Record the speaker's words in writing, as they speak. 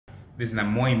This is a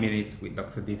Moinina with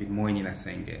Dr. David Moinina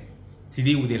Sengeh.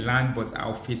 Today we learn about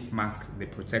our face mask they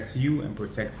protect you and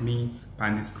protect me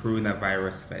from this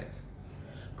coronavirus threat.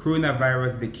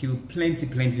 Coronavirus they kill plenty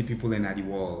people in the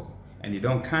world and they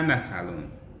don't can us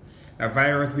alone. The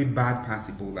virus we bad pass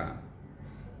Ebola.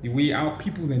 The way our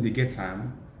people then they get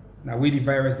time, now way the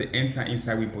virus they enter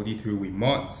inside we body through we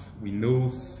mouth, we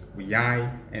nose, we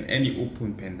eye, and any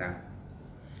open penda.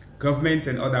 Governments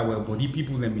and other well body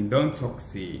people then been don't talk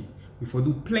say we for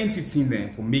do plenty things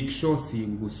then for make sure say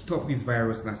we will stop this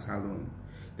virus na alone.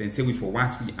 Then say we for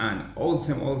wash we hand all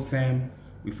time,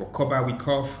 we for cover we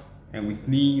cough and we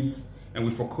sneeze, and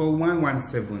we for call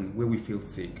 117 where we feel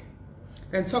sick.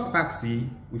 Then talk back say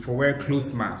we for wear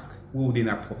close mask we within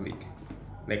a public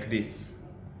like this.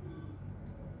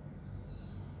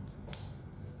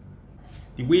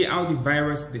 The way how the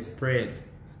virus they spread,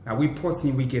 now we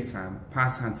person we get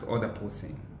pass hand to other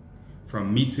person.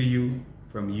 From me to you,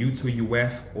 from you to you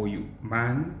wife or you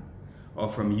man, or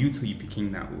from you to you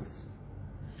picking na us.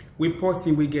 We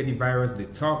person we get the virus they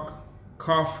talk,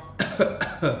 cough,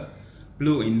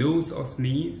 blow in nose or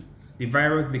sneeze. The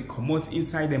virus they come out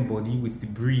inside them body with the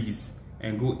breeze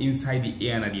and go inside the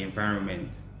air and the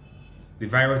environment. The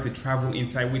virus they travel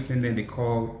inside within then they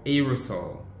call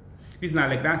aerosol. This is not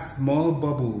like that small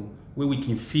bubble where we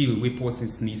can feel we person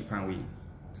sneeze pan we.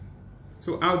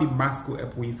 So how the mask go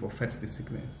up way for fight the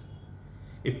sickness?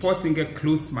 If person get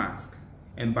close mask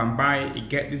and bambai it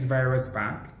get this virus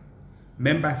back,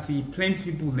 remember see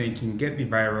plenty people then can get the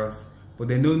virus but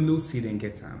they don't know say they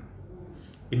get them.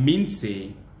 It means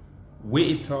say where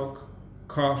it talk,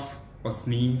 cough or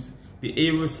sneeze, the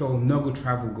aerosol no go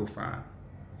travel go far.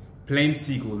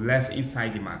 Plenty go left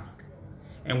inside the mask.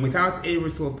 And without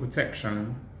aerosol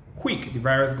protection, quick the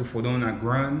virus go fall down on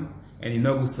ground and it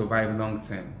no go survive long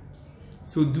term.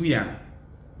 So do ya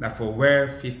that for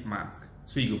wear face mask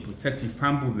so you go protect your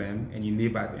family them and your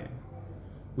neighbor them.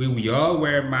 Where we all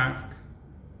wear mask,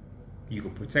 you go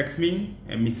protect me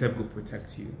and myself go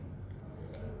protect you.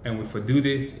 And we for do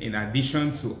this in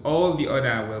addition to all the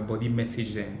other well body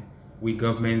message then we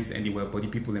governments and the well body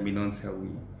people that we don't tell we.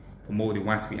 For more the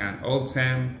ones we hand all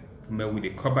time, for more we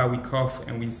the cover we cough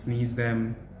and we sneeze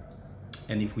them.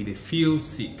 And if we they feel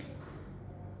sick,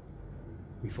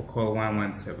 we for call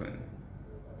 117.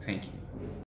 Thank you.